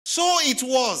So it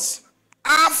was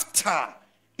after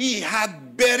he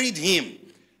had buried him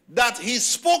that he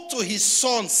spoke to his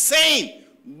son, saying,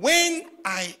 when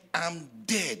I am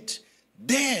dead,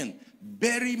 then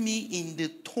bury me in the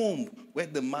tomb where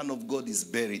the man of God is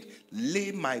buried.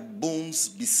 Lay my bones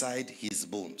beside his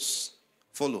bones.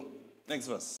 Follow. Next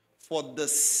verse. For the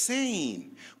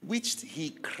saying which he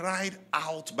cried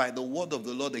out by the word of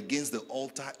the Lord against the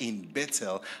altar in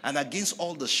Bethel and against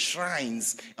all the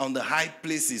shrines on the high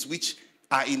places which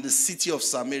are in the city of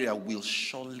Samaria will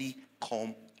surely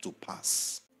come to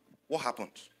pass. What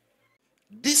happened?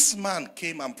 This man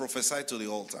came and prophesied to the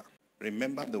altar.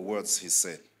 Remember the words he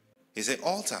said. He said,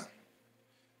 altar,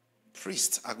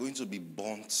 priests are going to be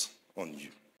burnt on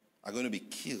you, are going to be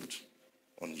killed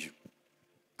on you.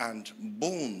 And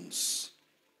bones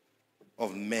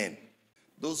of men,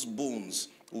 those bones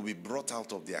will be brought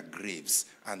out of their graves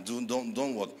and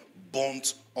don't what?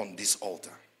 Burnt on this altar.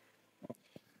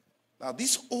 Now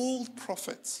this old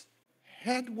prophet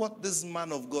heard what this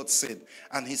man of God said,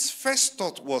 and his first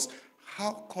thought was,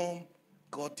 how come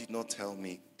God did not tell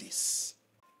me this?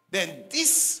 Then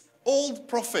this old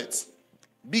prophet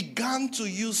began to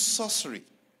use sorcery.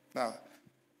 Now,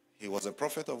 he was a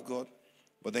prophet of God,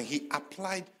 but then he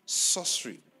applied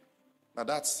sorcery. Now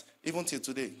that's, even till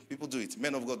today, people do it.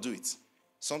 Men of God do it.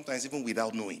 Sometimes even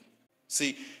without knowing.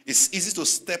 See, it's easy to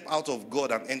step out of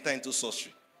God and enter into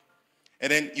sorcery.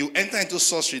 And then you enter into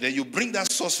sorcery, then you bring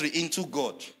that sorcery into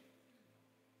God.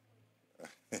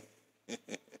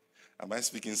 Am I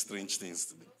speaking strange things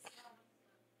today?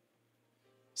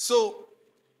 So,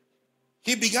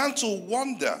 he began to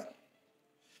wonder.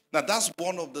 Now, that's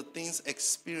one of the things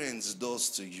experience does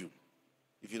to you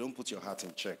if you don't put your heart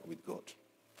in check with God.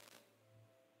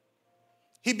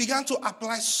 He began to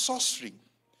apply sorcery,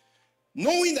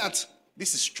 knowing that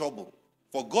this is trouble.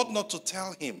 For God not to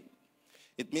tell him,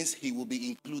 it means he will be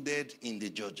included in the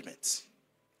judgment.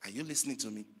 Are you listening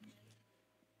to me?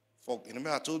 For remember,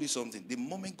 I told you something. The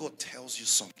moment God tells you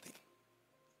something,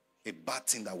 a bad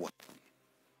thing that will happen,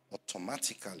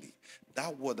 automatically,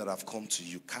 that word that have come to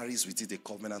you carries with it a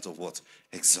covenant of what?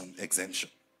 Exemption.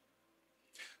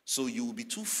 So you will be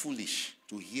too foolish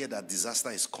to hear that disaster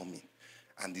is coming,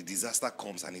 and the disaster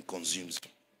comes and it consumes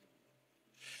you.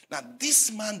 Now,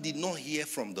 this man did not hear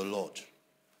from the Lord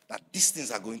that these things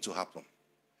are going to happen.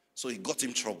 So he got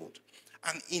him troubled.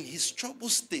 And in his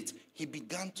troubled state, he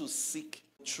began to seek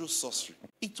true sorcery.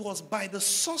 It was by the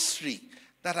sorcery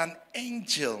that an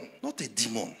angel, not a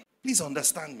demon, please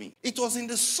understand me. It was in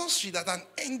the sorcery that an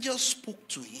angel spoke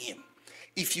to him.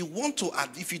 If you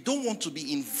don't want to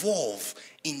be involved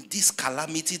in this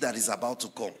calamity that is about to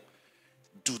come,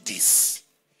 do this.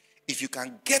 If you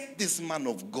can get this man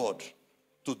of God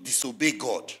to disobey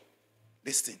God,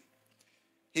 listen,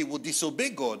 he will disobey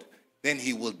God, then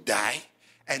he will die,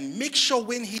 and make sure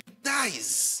when he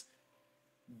dies,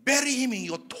 bury him in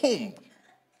your tomb.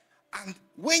 And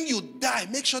when you die,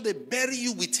 make sure they bury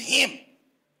you with him.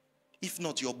 If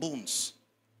not, your bones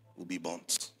will be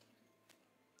burnt.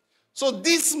 So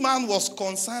this man was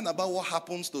concerned about what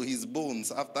happens to his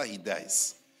bones after he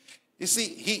dies. You see,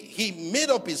 he made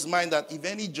up his mind that if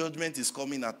any judgment is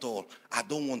coming at all, I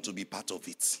don't want to be part of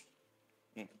it.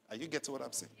 Are you getting what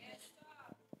I'm saying? Yes,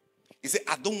 he said,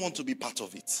 I don't want to be part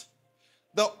of it.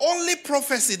 The only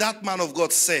prophecy that man of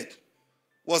God said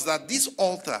was that this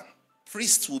altar,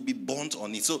 priests will be burnt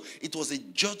on it. So it was a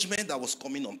judgment that was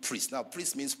coming on priests. Now,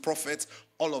 priest means prophets,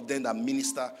 all of them that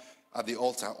minister at the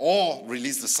altar or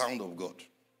release the sound of God.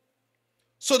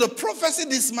 So the prophecy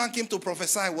this man came to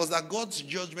prophesy was that God's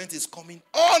judgment is coming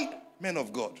on men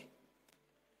of God.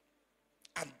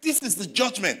 And this is the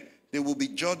judgment. They will be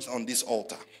judged on this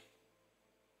altar.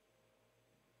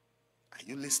 Are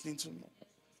you listening to me?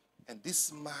 And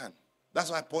this man,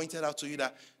 that's why I pointed out to you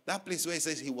that place where he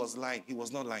says he was lying, he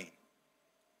was not lying.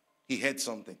 He heard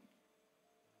something.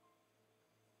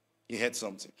 He heard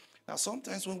something. Now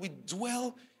sometimes when we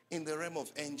dwell in the realm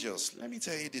of angels, let me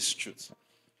tell you this truth.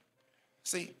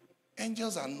 See,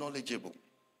 angels are knowledgeable.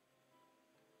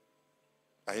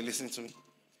 Are you listening to me?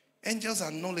 Angels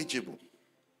are knowledgeable.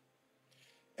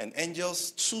 And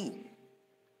angels too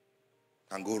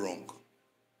can go wrong.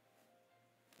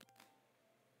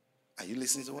 Are you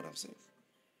listening to what I'm saying?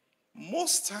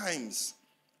 Most times,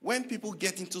 when people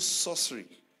get into sorcery,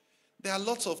 there are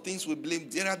lots of things we blame.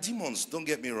 There are demons, don't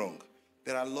get me wrong.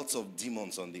 There are lots of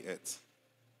demons on the earth.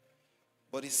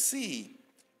 But you see,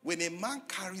 when a man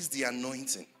carries the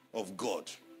anointing of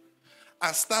God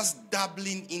and starts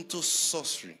dabbling into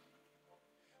sorcery,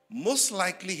 most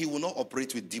likely he will not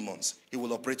operate with demons. He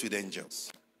will operate with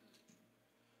angels.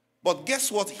 But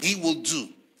guess what he will do?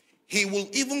 He will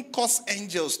even cause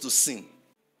angels to sin.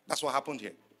 That's what happened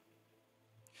here.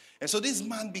 And so this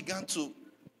man began to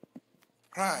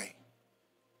cry.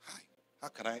 How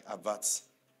can I avert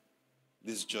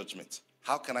this judgment?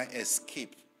 How can I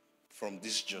escape from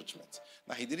this judgment?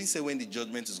 Now, he didn't say when the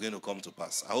judgment is going to come to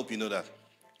pass. I hope you know that.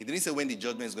 He didn't say when the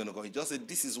judgment is going to come. He just said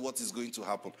this is what is going to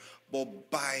happen.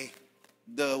 But by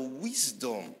the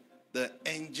wisdom the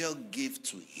angel gave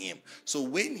to him. So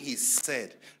when he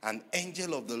said, an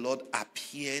angel of the Lord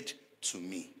appeared to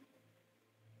me,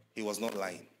 he was not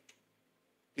lying.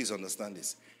 Please understand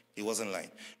this. He wasn't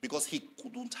lying. Because he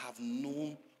couldn't have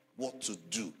known what to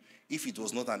do if it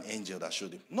was not an angel that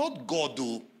showed him. Not God,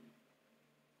 though.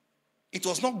 It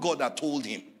was not God that told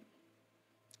him.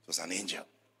 It was an angel.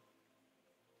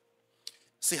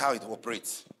 See how it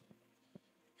operates.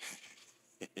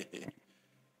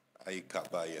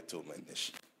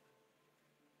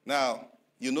 Now,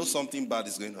 you know something bad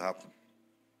is going to happen.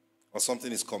 Or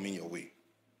something is coming your way.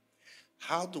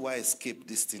 How do I escape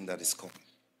this thing that is coming?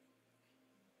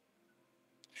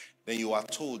 Then you are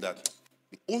told that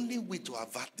the only way to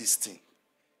avert this thing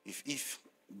if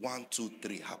 1, 2,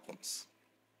 3 happens.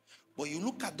 But you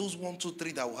look at those 1, 2,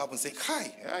 3 that will happen and say,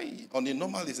 hi. On the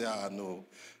normal, they say, no,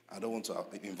 I don't want to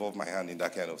involve my hand in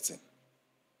that kind of thing.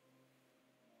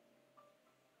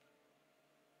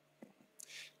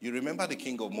 You remember the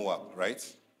king of Moab,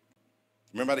 right?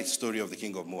 Remember the story of the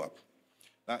king of Moab.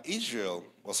 Now, Israel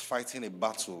was fighting a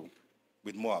battle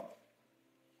with Moab.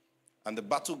 And the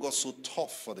battle got so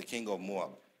tough for the king of Moab.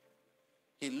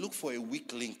 He looked for a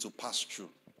weak link to pass through.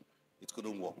 It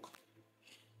couldn't work.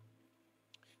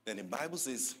 Then the Bible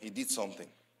says he did something.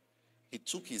 He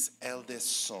took his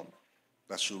eldest son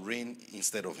that should reign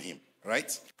instead of him,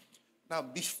 right? Now,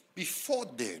 before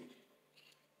they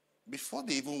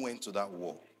even went to that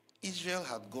war, Israel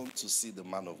had gone to see the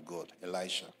man of God,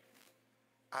 Elisha,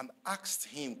 and asked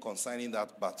him concerning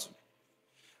that battle.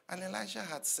 And Elisha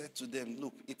had said to them,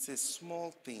 look, it's a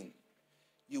small thing.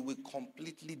 You will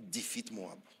completely defeat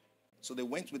Moab. So they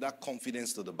went with that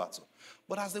confidence to the battle.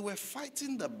 But as they were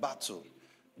fighting the battle,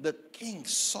 the king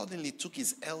suddenly took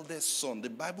his eldest son. The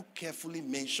Bible carefully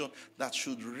mentioned that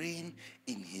should reign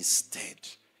in his stead.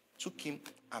 Took him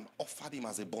and offered him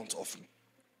as a burnt offering.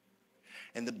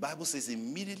 And the Bible says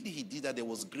immediately he did that, there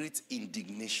was great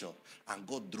indignation, and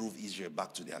God drove Israel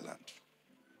back to their land.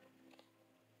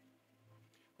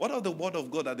 What of the word of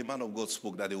God that the man of God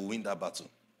spoke that they will win that battle?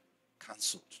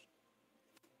 Cancelled.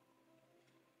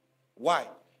 Why?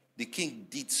 The king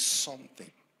did something.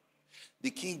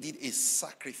 The king did a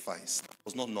sacrifice that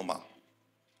was not normal.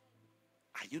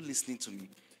 Are you listening to me?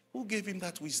 Who gave him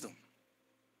that wisdom?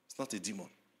 It's not a demon.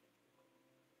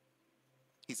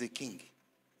 He's a king.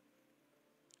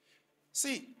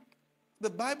 See, the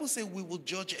Bible says we will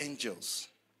judge angels.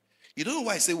 You don't know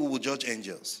why I say we will judge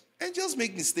angels. Angels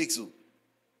make mistakes.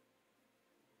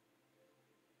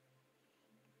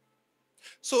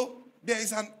 So there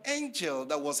is an angel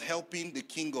that was helping the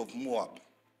king of Moab.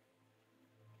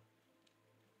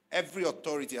 Every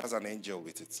authority has an angel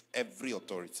with it. Every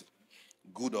authority.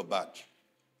 Good or bad.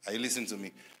 Are you listening to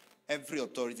me? Every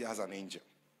authority has an angel.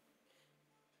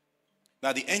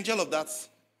 Now the angel of that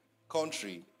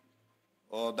country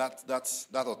or that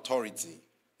authority,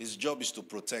 his job is to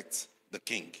protect the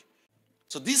king.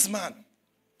 So this man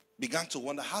began to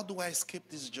wonder, how do I escape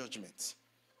this judgment?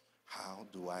 How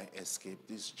do I escape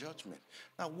this judgment?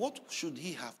 Now, what should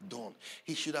he have done?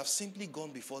 He should have simply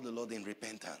gone before the Lord in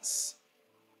repentance.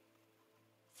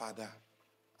 Father,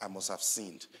 I must have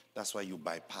sinned. That's why you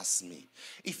bypass me.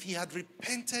 If he had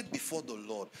repented before the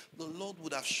Lord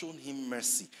would have shown him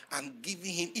mercy and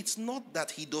given him. It's not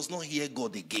that he does not hear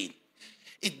God again.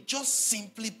 It just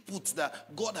simply puts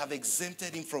that God have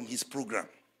exempted him from his program.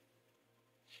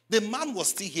 The man was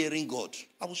still hearing God.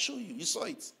 I will show you. You saw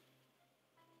it.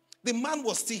 The man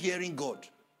was still hearing God.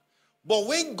 But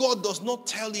when God does not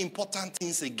tell you important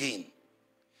things again,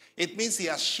 it means he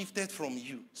has shifted from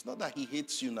you. It's not that he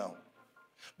hates you now.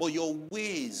 But your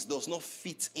ways does not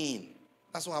fit in.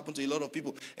 That's what happened to a lot of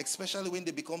people, especially when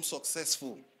they become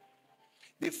successful.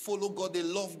 They follow God, they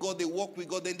love God, they walk with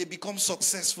God, then they become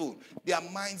successful. Their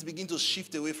minds begin to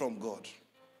shift away from God.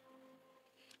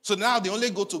 So now they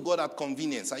only go to God at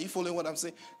convenience. Are you following what I'm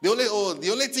saying? The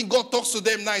only thing God talks to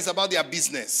them now is about their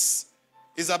business.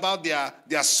 It's about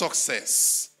their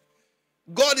success.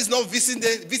 God is not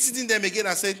visiting them again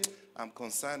and saying, I'm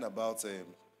concerned about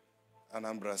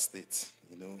Anambra State.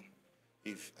 You know,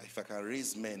 if I can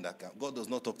raise men that can. God does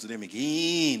not talk to them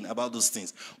again about those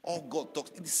things. All God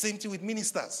talks, the same thing with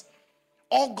ministers.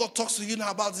 All God talks to you now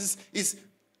about this is,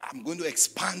 I'm going to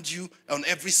expand you on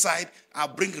every side. I'll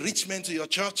bring rich men to your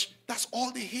church. That's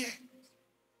all they hear.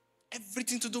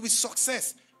 Everything to do with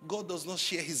success. God does not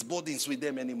share his burdens with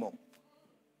them anymore.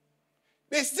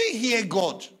 They still hear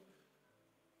God.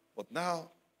 But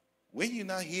now, when you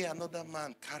now hear another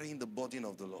man carrying the burden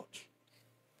of the Lord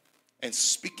and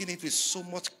speaking it with so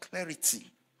much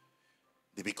clarity,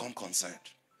 they become concerned.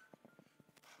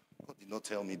 God did not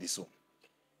tell me this one.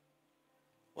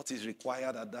 What is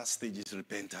required at that stage is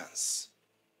repentance.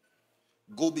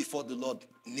 Go before the Lord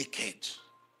naked.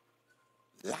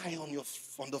 Lie on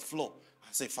the floor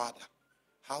and say, Father,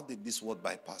 how did this word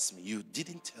bypass me? You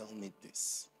didn't tell me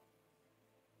this.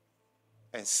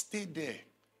 And stay there,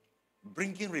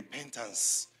 bringing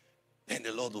repentance, then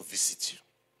the Lord will visit you.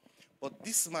 But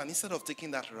this man, instead of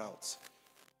taking that route,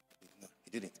 no,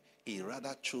 he didn't. He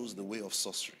rather chose the way of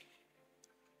sorcery.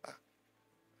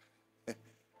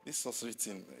 This sorcery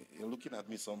thing, you're looking at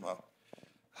me somehow.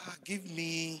 Give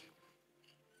me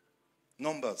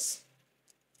numbers.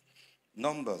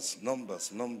 Numbers.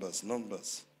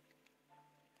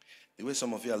 The way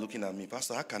some of you are looking at me,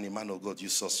 Pastor, how can a man of God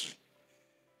use sorcery?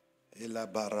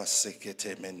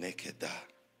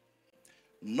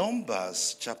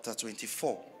 Numbers chapter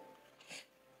 24.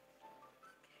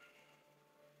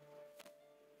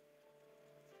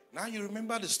 Now you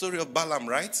remember the story of Balaam,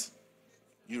 right?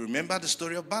 You remember the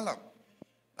story of Balaam.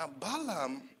 Now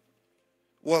Balaam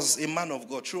was a man of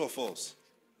God, true or false?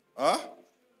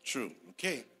 True.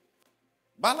 Okay.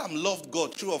 Balaam loved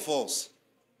God, true or false?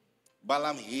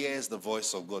 Balaam hears the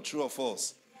voice of God, true or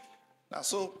false? Now,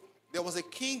 so there was a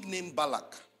king named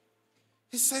Balak.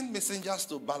 He sent messengers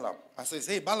to Balaam and says,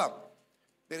 hey, Balaam,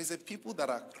 there is a people that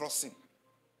are crossing.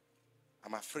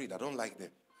 I'm afraid, I don't like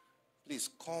them. Please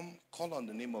come, call on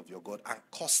the name of your God and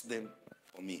curse them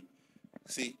for me.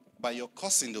 See, by your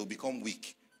cursing, they'll become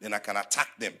weak. Then I can attack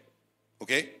them.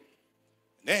 Okay?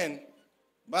 Then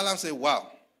Balaam said,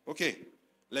 wow, okay,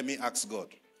 let me ask God.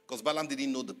 Because Balaam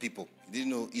didn't know the people. He didn't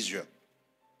know Israel.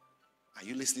 Are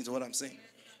you listening to what I'm saying?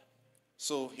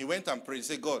 So he went and prayed. He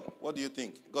said, God, what do you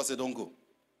think? God said, don't go.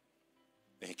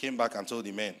 Then he came back and told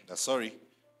the men that, sorry,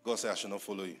 God said, I should not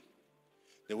follow you.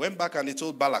 They went back and they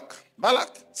told Balak,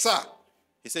 sir.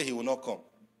 He said he will not come.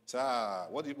 Sir,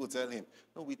 what did people tell him?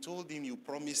 No, we told him, you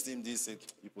promised him this. Said,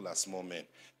 people are small men.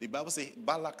 The Bible says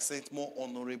Balak sent more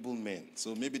honorable men.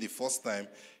 So maybe the first time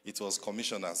it was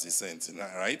commissioners he sent,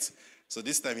 right? So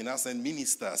this time he now sent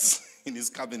ministers in his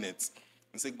cabinet.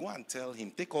 And said, go and tell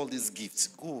him, take all these gifts,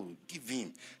 go, give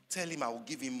him. Tell him I will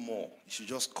give him more. He should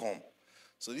just come.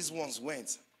 So these ones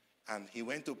went, and he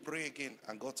went to pray again,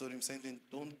 and God told him, saying,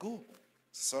 don't go.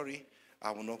 Sorry,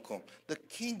 I will not come. The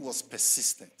king was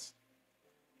persistent.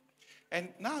 And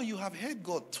now you have heard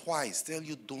God twice tell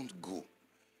you, don't go.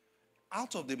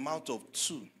 Out of the mouth of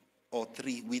 2 or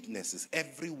 3 witnesses,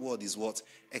 every word is what?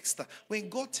 Extra. When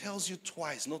God tells you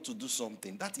twice not to do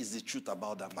something, that is the truth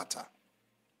about that matter.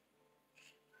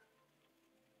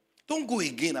 Don't go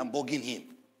again and bugging him.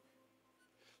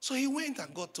 So he went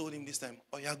and God told him this time,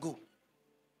 oh yeah, go.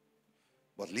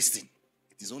 But listen,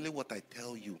 it is only what I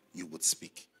tell you, you would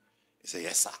speak. He said,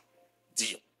 yes, sir.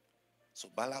 Deal. So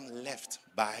Balaam left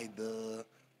by the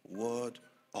word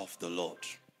of the Lord.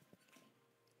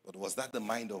 But was that the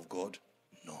mind of God?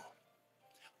 No.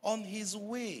 On his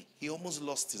way, he almost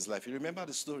lost his life. You remember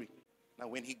the story? Now,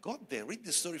 when he got there, read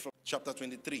the story from chapter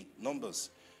 23,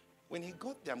 Numbers. When he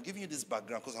got there, I'm giving you this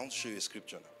background because I want to show you a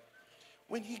scripture now.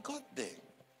 When he got there,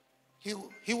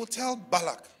 he will tell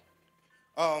Balak,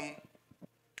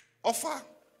 offer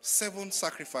 7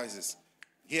 sacrifices,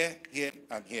 here, here,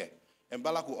 and here. And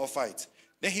Balak will offer it.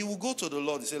 Then he will go to the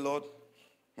Lord and say, Lord,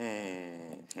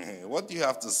 what do you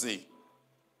have to say?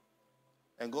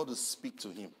 And God will speak to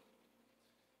him.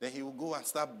 Then he will go and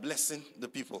start blessing the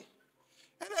people.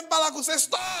 And then Balak will say,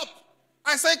 stop!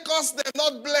 I say curse them,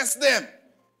 not bless them.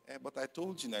 But I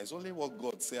told you now, it's only what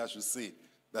God say I should say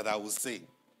that I will say.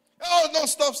 Oh, no,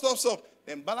 stop.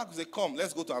 Then Balak will say, come,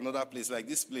 let's go to another place. Like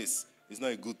this place is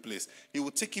not a good place. He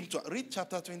will take him to, read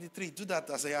chapter 23, do that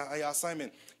as an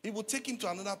assignment. He will take him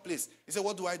to another place. He said,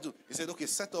 what do I do? He said, okay,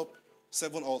 set up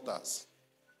 7 altars.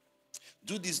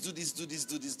 Do this.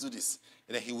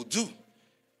 And then he will do.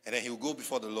 And then he will go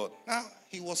before the Lord. Now,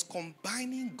 he was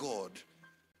combining God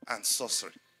and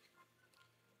sorcery.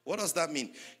 What does that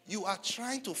mean? You are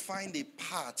trying to find a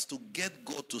path to get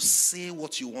God to say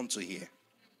what you want to hear.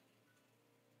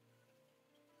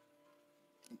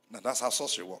 Now, that's how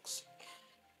sorcery works.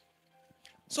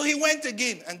 So he went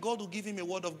again, and God will give him a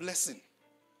word of blessing.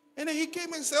 And then he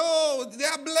came and said, oh, they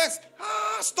are blessed.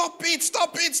 Stop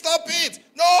it.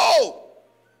 No.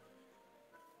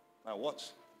 Now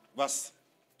watch. Verse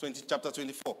 20, chapter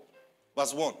 24.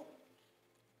 Verse 1.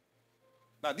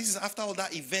 Now this is after all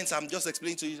that events I'm just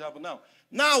explaining to you now.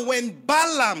 Now when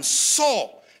Balaam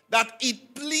saw that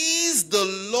it pleased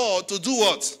the Lord to do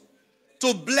what?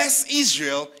 To bless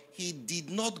Israel. He did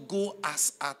not go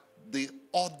as at the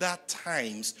other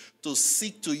times to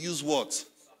seek to use what?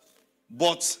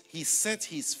 But he set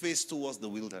his face towards the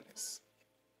wilderness.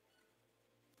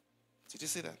 Did you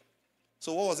see that?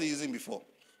 So what was he using before?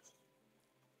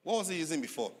 What was he using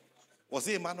before? Was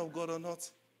he a man of God or not?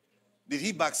 Did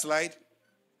he backslide?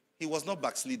 He was not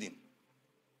backsliding.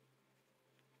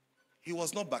 He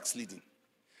was not backsliding.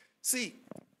 See,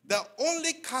 the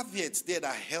only caveat there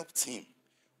that helped him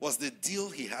was the deal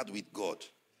he had with God.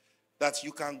 That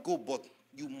you can go, but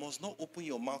you must not open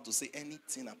your mouth to say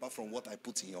anything apart from what I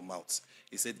put in your mouth.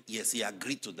 He said, yes, he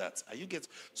agreed to that. Are you get?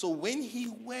 So when he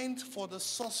went for the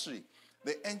sorcery,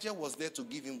 the angel was there to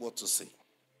give him what to say.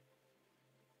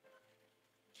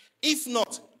 If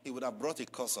not, he would have brought a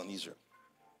curse on Israel.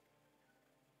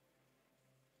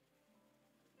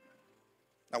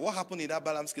 Now, what happened in that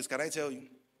Balaam's case? Can I tell you?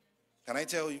 Can I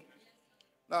tell you?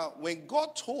 Now, when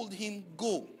God told him,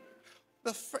 go,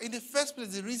 in the first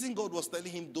place, the reason God was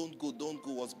telling him, don't go,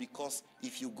 was because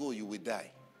if you go, you will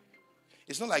die.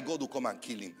 It's not like God will come and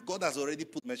kill him. God has already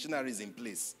put machineries in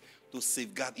place to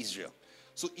safeguard Israel.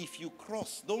 So if you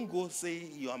cross, don't go say,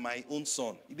 you are my own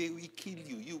son. They will kill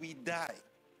you. You will die.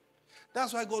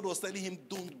 That's why God was telling him,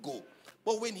 don't go.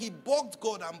 But when he bugged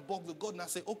God and bugged God, now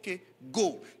say, okay,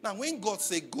 go. Now, when God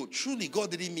said go, truly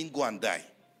God didn't mean go and die.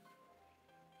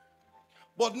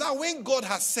 But now when God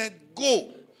has said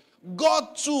go,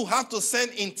 God too have to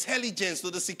send intelligence to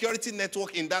the security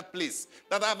network in that place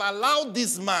that have allowed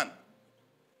this man.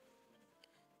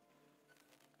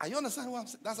 Are you understand what I'm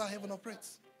saying? That's how heaven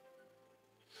operates.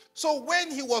 So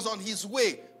when he was on his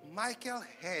way, Michael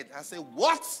heard and said,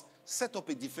 what? Set up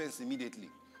a defense immediately.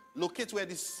 Locate where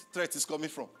this threat is coming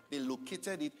from. They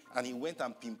located it and he went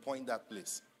and pinpointed that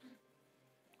place.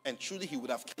 And truly he would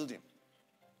have killed him.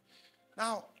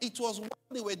 Now, it was while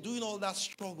they were doing all that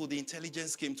struggle, the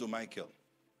intelligence came to Michael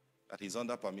that he's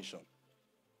under permission.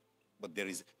 But there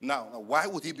is, now, why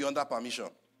would he be under permission?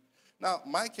 Now,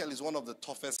 Michael is one of the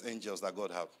toughest angels that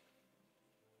God have.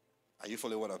 Are you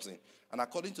following what I'm saying? And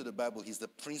according to the Bible, he's the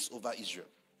prince over Israel.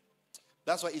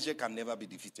 That's why Israel can never be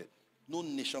defeated. No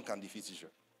nation can defeat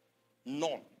Israel.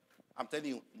 None. I'm telling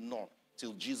you, none.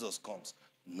 Till Jesus comes.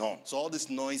 None. So all this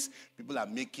noise people are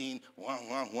making, wah,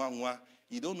 wah, wah, wah.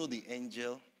 You don't know the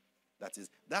angel that is.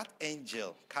 That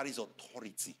angel carries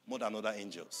authority more than other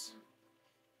angels.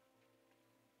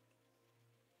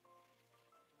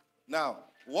 Now,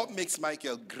 what makes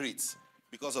Michael great?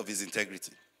 Because of his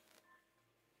integrity.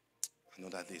 I know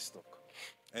that they stuck.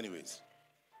 Anyways.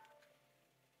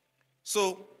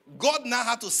 So, God now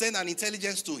had to send an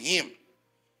intelligence to him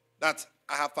that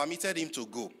I have permitted him to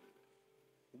go.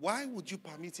 Why would you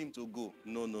permit him to go?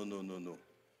 No.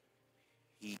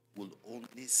 He will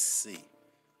only say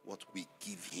what we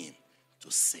give him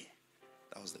to say.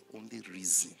 That was the only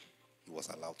reason he was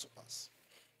allowed to pass.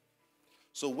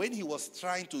 So when he was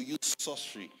trying to use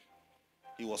sorcery,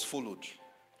 he was followed.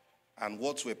 And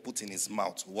words were put in his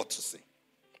mouth, what to say.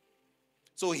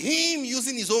 So him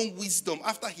using his own wisdom,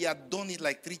 after he had done it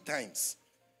like 3 times,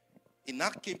 it now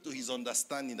came to his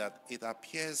understanding that it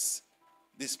appears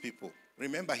these people,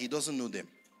 remember he doesn't know them.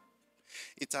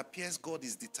 It appears God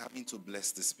is determined to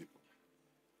bless these people.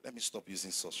 Let me stop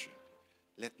using sorcery.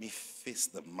 Let me face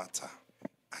the matter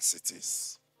as it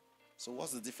is. So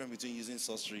what's the difference between using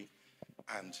sorcery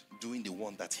and doing the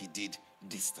one that he did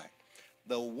this time?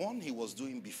 The one he was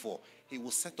doing before, he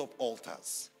will set up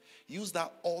altars. Use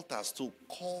that altars to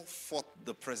call forth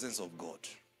the presence of God.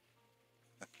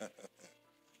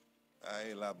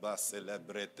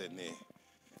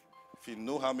 If you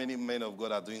know how many men of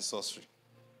God are doing sorcery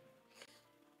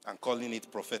and calling it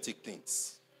prophetic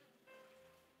things,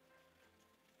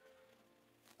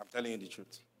 I'm telling you the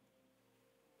truth.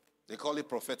 They call it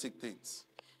prophetic things.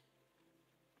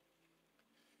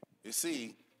 You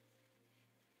see,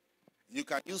 you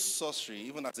can use sorcery,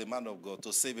 even as a man of God,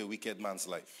 to save a wicked man's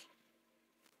life.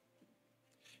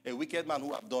 A wicked man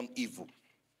who have done evil.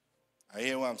 I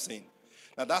hear what I'm saying.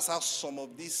 Now that's how some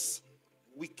of these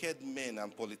wicked men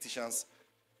and politicians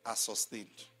are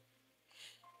sustained.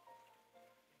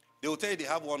 They will tell you they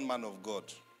have one man of God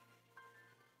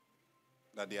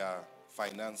that they are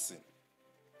financing,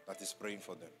 that is praying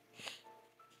for them.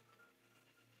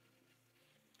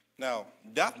 Now,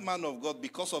 that man of God,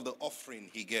 because of the offering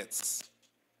he gets,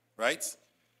 right,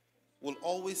 will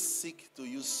always seek to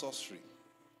use sorcery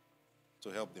to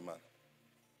help the man.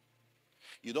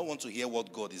 You don't want to hear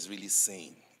what God is really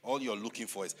saying. All you're looking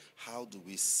for is, how do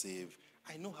we save?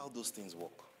 I know how those things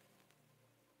work.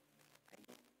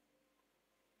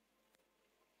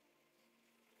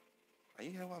 Are you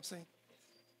hearing what I'm saying?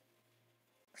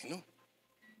 I know.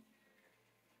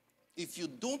 If you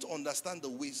don't understand the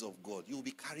ways of God, you will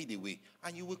be carried away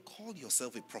and you will call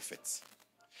yourself a prophet.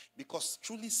 Because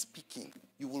truly speaking,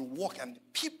 you will walk and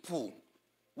people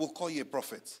will call you a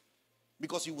prophet.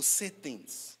 Because you will say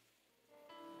things.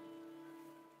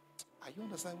 Are you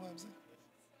understanding what I'm saying?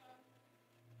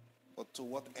 But to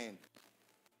what end?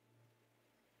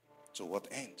 To what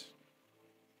end?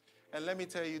 And let me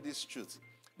tell you this truth.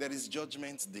 There is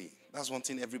judgment day. That's one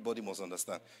thing everybody must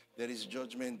understand. There is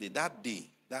judgment day. That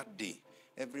day,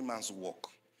 every man's work.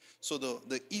 So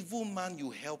the evil man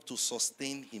you help to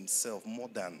sustain himself more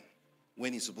than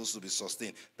when he's supposed to be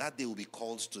sustained, that day will be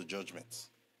called to judgment.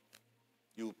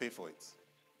 You will pay for it.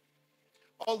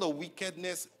 All the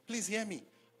wickedness, please hear me.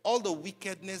 All the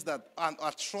wickedness that and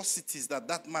atrocities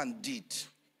that man did,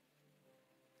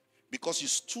 because you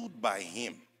stood by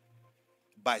him,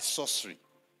 by sorcery.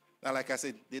 Now, like I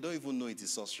said, they don't even know it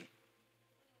is sorcery.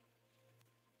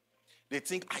 They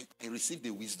think, I received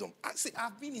the wisdom.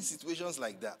 I've been in situations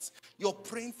like that. You're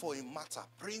praying for a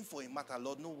matter,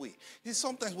 Lord, no way.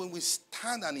 Sometimes when we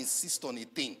stand and insist on a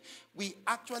thing, we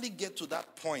actually get to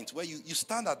that point where you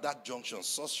stand at that junction,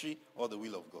 sorcery or the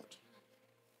will of God.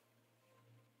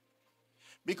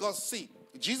 Because, see,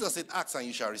 Jesus said, ask and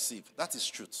you shall receive. That is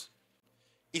truth.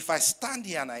 If I stand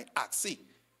here and I ask,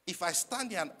 if I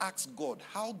stand here and ask God,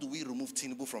 how do we remove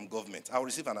Tinubu from government? I'll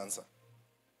receive an answer.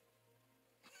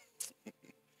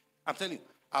 I'm telling you,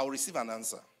 I'll receive an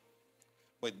answer.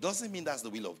 But it doesn't mean that's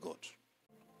the will of God.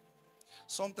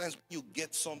 Sometimes you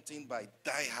get something by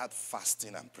die-hard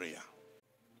fasting and prayer.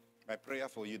 My prayer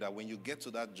for you that when you get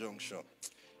to that junction,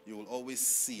 you will always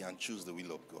see and choose the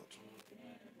will of God.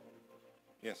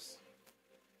 Yes.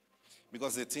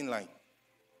 Because it's a thin line.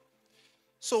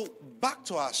 So, back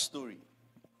to our story.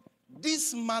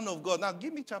 This man of God, now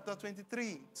give me chapter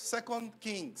 23, 2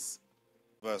 Kings,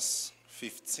 verse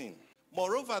 15.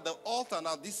 Moreover, the altar,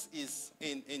 now this is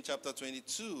in chapter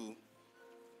 22,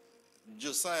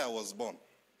 Josiah was born.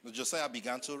 Josiah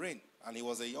began to reign, and he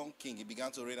was a young king. He began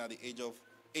to reign at the age of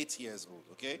 8 years old,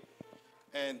 okay?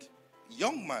 And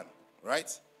young man,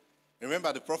 right?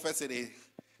 Remember the prophet said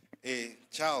a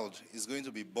child is going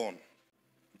to be born,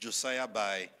 Josiah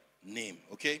by name,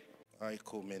 okay? All right,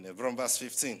 cool, man. From verse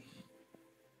 15.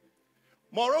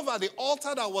 Moreover, the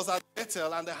altar that was at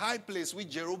Bethel and the high place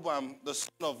which Jeroboam, the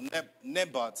son of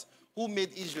Nebat, who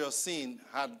made Israel sin,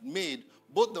 had made,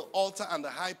 both the altar and the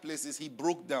high places, he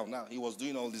broke down. Now, he was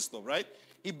doing all this stuff, right?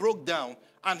 He broke down,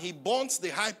 and he burnt the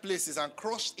high places and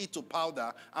crushed it to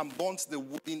powder and burnt the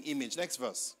wooden image. Next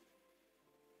verse.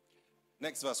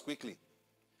 Next verse, quickly.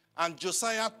 And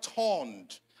Josiah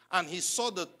turned, and he saw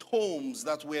the tombs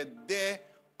that were there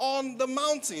on the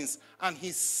mountains, and he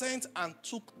sent and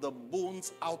took the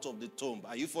bones out of the tomb.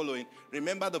 Are you following?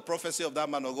 Remember the prophecy of that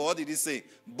man of God. What did he say?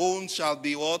 Bones shall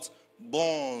be what?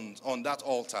 Burned on that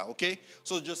altar. Okay?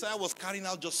 So Josiah was carrying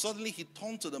out, just suddenly he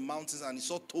turned to the mountains and he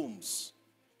saw tombs.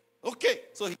 Okay,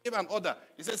 so he gave an order.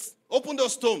 He says, open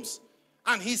those tombs.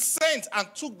 And he sent and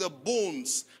took the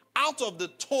bones out of the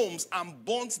tombs and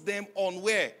burnt them on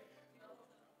where?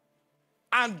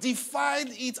 And defiled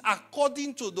it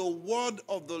according to the word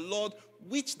of the Lord,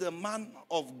 which the man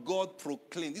of God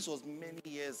proclaimed. This was many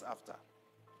years after.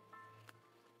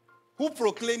 Who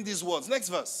proclaimed these words? Next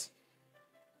verse.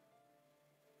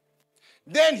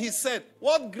 Then he said,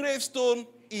 what gravestone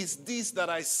is this that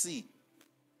I see?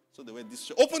 So they were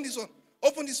this. Open this one.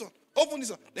 Open this one. Open this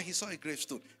one. Then he saw a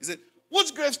gravestone. He said,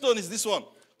 which gravestone is this one?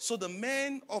 So the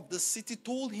men of the city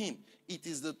told him, it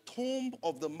is the tomb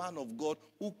of the man of God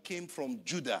who came from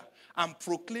Judah and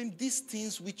proclaimed these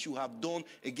things which you have done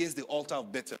against the altar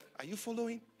of Bethel. Are you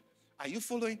following? Are you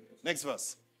following? Next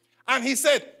verse. And he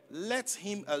said, let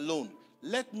him alone.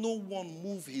 Let no one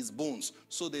move his bones.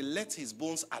 So they let his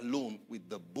bones alone with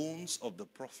the bones of the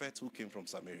prophet who came from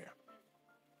Samaria.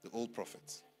 The old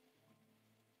prophet.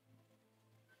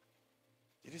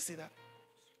 Did you see that?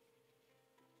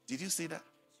 Did you see that?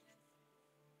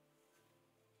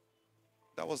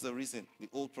 That was the reason the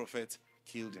old prophet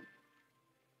killed him.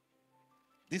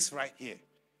 This right here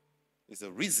is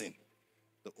the reason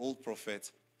the old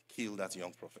prophet killed that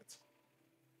young prophet.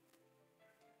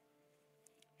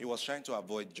 He was trying to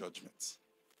avoid judgment.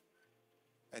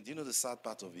 And you know the sad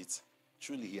part of it?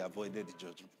 Truly, he avoided the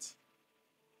judgment.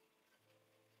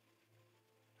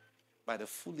 By the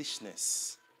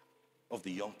foolishness of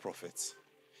the young prophet,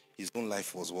 his own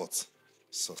life was what?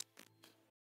 So